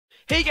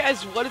Hey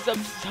guys, what is up?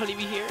 This is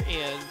Honeybee here,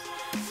 and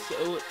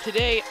so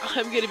today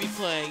I'm gonna be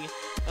playing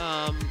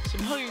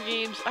some Hunger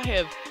Games. I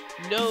have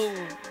no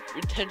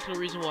intentional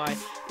reason why.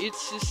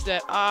 It's just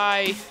that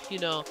I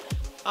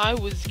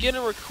was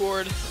gonna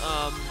record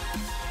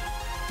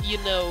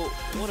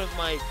one of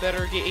my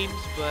better games,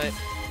 but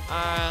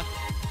I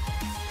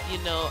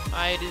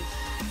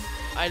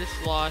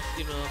just lost.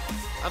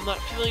 I'm not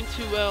feeling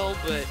too well,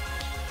 but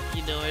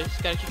I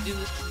just gotta keep doing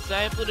this because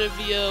I uploaded a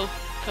video a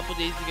couple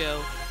days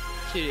ago.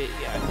 2 days,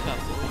 yeah, a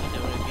couple, you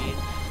know what I mean.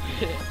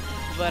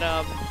 But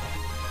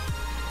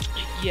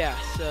yeah,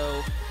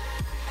 so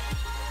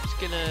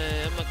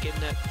I'm not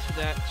getting to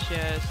that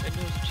chest. I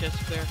know there's a chest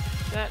there.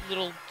 That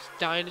little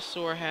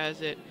dinosaur has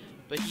it,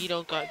 but he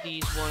don't got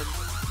these ones,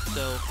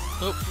 so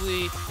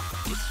hopefully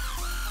it's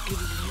good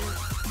in here.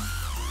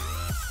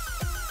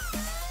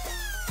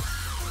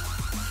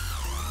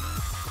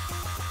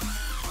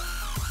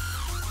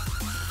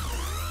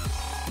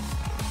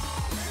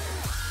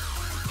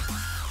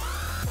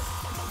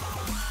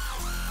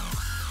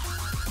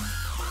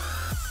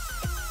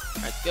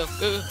 Alright, go.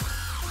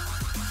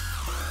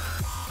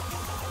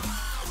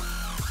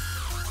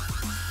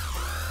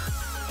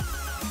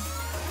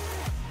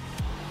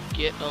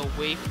 Get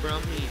away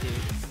from me,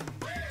 dude.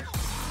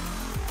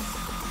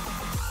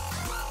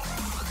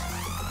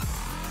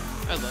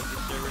 I love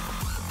this server.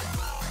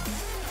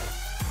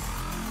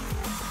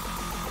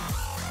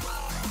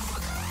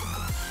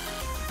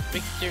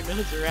 Make sure no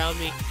one's around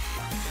me.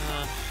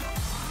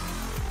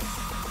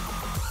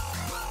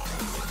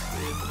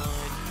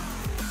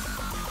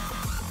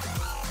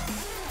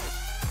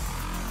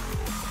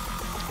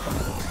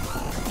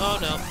 Oh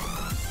no,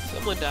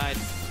 someone died.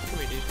 Come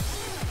here, dude.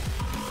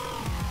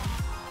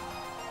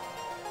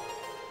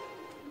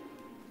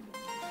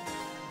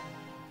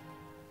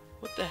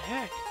 What the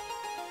heck?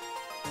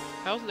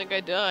 How's that guy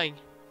dying?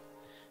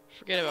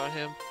 Forget about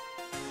him.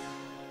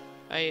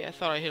 I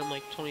thought I hit him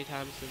like 20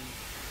 times and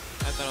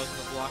I thought I was in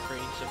the block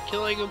range of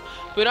killing him.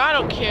 But I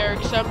don't care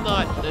because I'm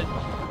not the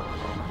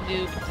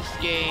noob at this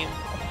game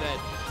that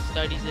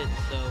studies it,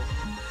 so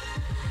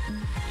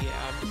yeah,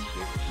 I'm just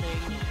here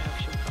playing and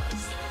have some fun.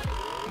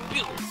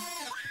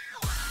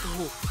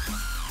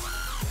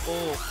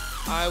 Oh,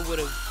 I would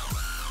have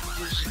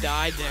just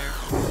died there.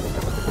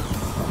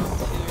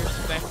 You're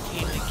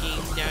spectating the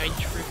game, 9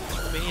 trips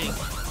remaining.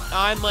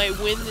 I might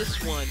win this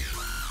one.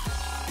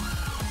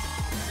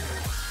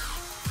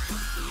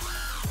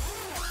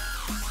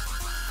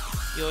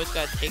 You always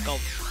gotta take all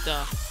the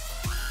stuff.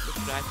 That's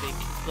what I think.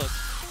 Look,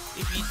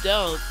 if you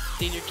don't,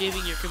 then you're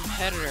giving your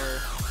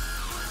competitor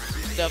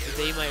some stuff that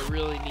they might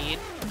really need.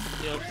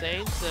 You know what I'm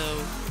saying?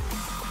 So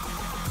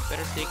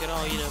better take it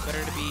all,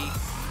 better to be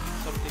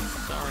something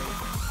sorry.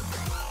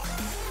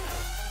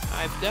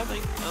 I've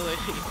definitely,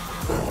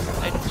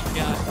 I just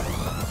forgot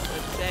what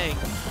I'm saying.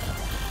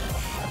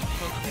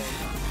 Okay.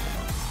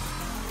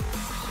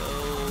 So,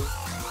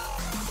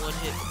 one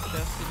hit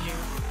chest in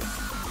here.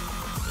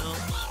 No,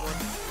 just one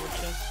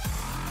chest.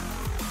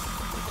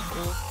 That's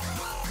cool.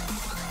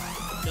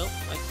 Nope,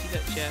 I see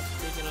that chest.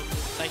 They're gonna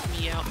psych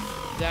me out.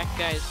 That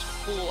guy's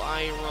full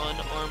iron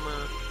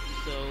armor,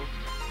 so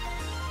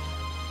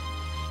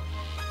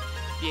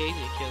yeah, he's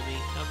gonna kill me.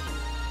 I'm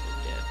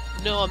dead.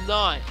 No, I'm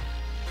not.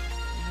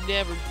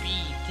 Never be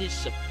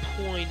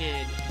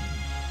disappointed.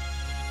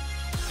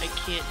 I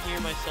can't hear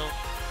myself.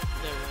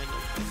 Never mind.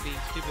 I'm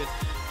being stupid.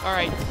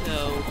 Alright, so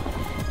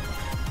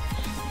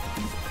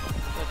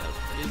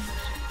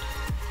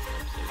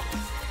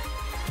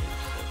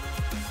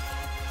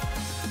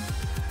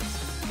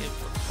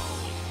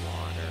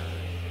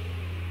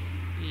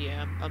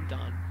yeah, I'm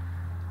done.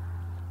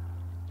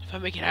 If I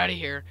make it out of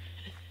here,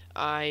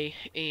 I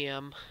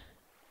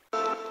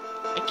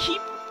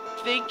keep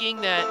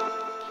thinking that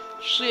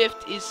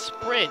shift is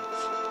sprint.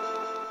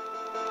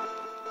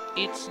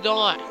 It's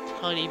not,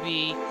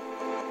 Honeybee.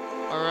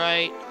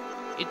 Alright?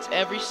 It's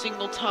every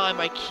single time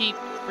I keep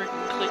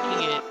freaking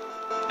clicking it,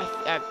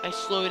 I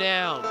slow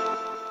down.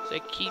 So I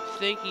keep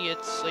thinking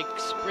it's like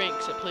sprint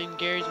because I play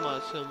Gary's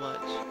mod so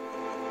much.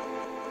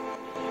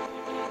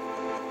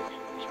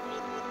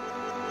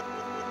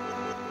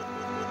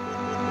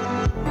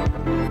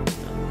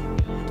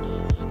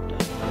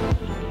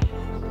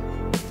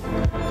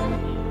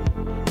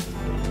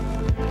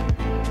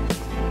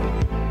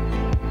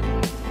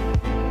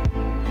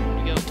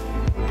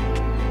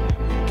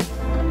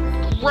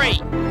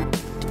 Great!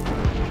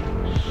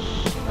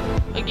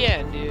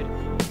 Again, dude.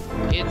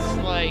 It's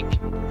like,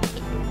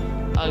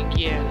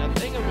 again, I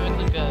think I'm doing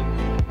like a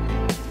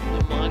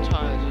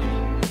montage of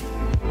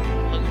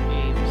Hunger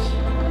Games.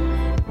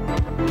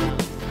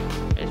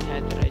 I just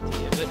had that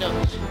idea, but no.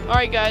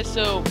 Alright guys,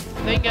 so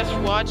thank you guys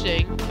for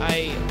watching.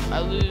 I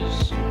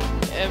lose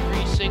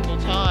every single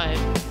time,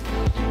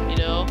 I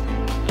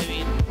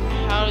mean,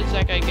 how does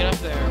that guy get up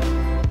there?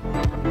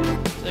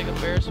 It's like a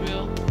Ferris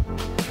wheel?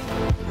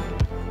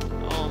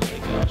 Oh my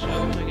gosh, I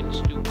wish I could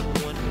just do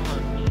one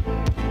punch.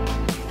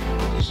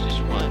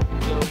 Just one.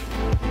 Go.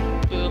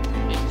 Boom.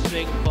 And just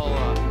make him fall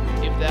off.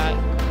 If that...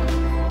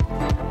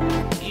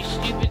 You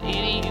stupid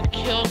idiot, you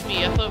killed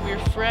me. I thought we were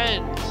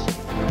friends.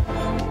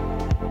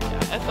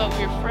 I thought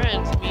we were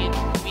friends. Me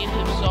and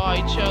him saw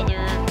each other,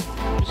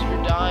 Mr.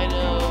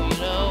 Dino, you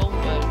know,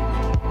 but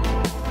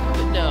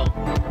no.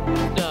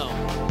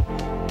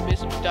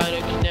 Mr. Dino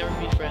can never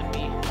befriend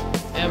me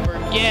ever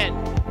again.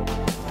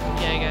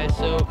 Yeah, guys.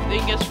 So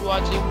thank you guys for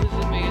watching. Please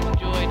let me guys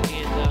enjoyed,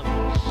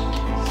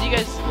 and see you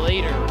guys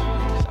later.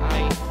 Cause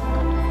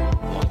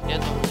Walking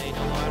Dead all night.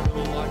 Although I don't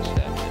really watch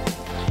that.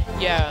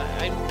 Yeah,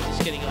 I'm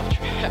just getting off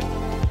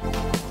track.